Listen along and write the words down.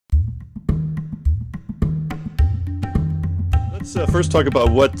Let's first talk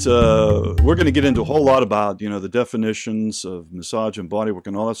about what we're going to get into a whole lot about, the definitions of massage and bodywork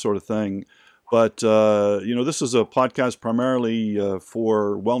and all that sort of thing. But, this is a podcast primarily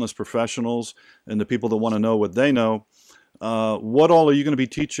for wellness professionals and the people that want to know what they know. What all are you going to be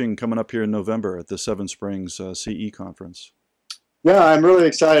teaching coming up here in November at the Seven Springs CE conference? Yeah, I'm really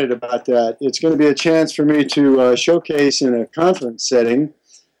excited about that. It's going to be a chance for me to showcase in a conference setting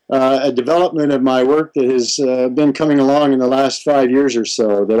a development of my work that has been coming along in the last 5 years or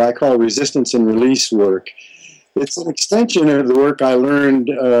so that I call resistance and release work. It's an extension of the work I learned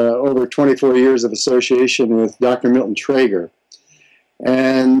over 24 years of association with Dr. Milton Trager.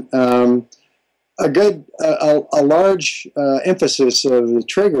 And a large emphasis of the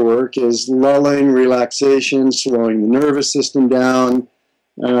Trager work is lulling, relaxation, slowing the nervous system down,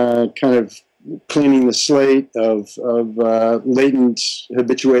 kind of cleaning the slate of latent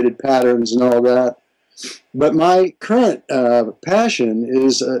habituated patterns and all that. But my current passion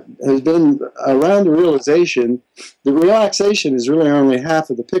has been around the realization that relaxation is really only half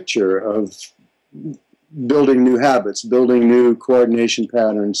of the picture of building new habits, building new coordination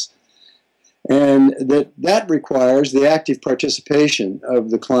patterns. And that requires the active participation of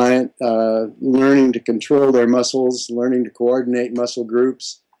the client, learning to control their muscles, learning to coordinate muscle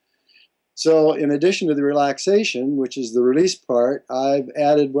groups. So in addition to the relaxation, which is the release part, I've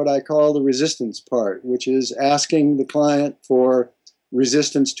added what I call the resistance part, which is asking the client for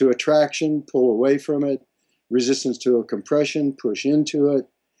resistance to attraction, pull away from it, resistance to a compression, push into it.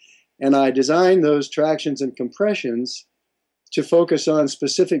 And I design those tractions and compressions to focus on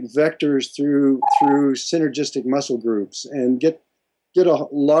specific vectors through synergistic muscle groups and get a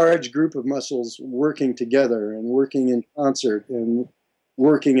large group of muscles working together and working in concert and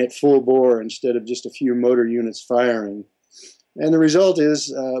working at full bore instead of just a few motor units firing. And the result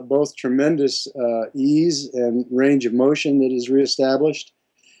is both tremendous ease and range of motion that is reestablished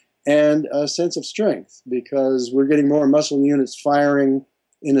and a sense of strength because we're getting more muscle units firing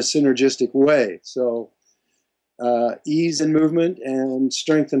in a synergistic way. So ease in movement and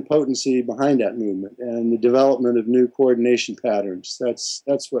strength and potency behind that movement and the development of new coordination patterns. That's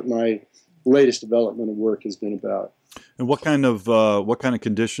what my latest development of work has been about. And what kind of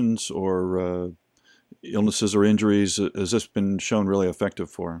conditions or illnesses or injuries has this been shown really effective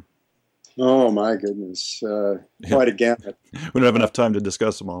for? Oh my goodness, quite a gamut. We don't have enough time to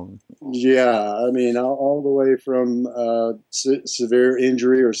discuss them all. Yeah, I mean, all the way from severe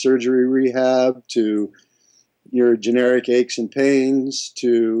injury or surgery rehab to your generic aches and pains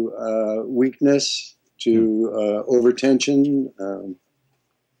to weakness to overtension.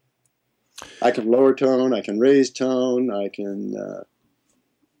 I can lower tone, I can raise tone, I can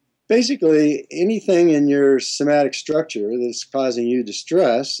basically anything in your somatic structure that's causing you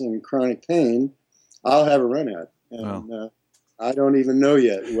distress and chronic pain, I'll have a run at. And I don't even know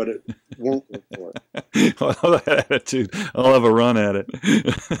yet what it won't work for. Well, that attitude, I'll have a run at it.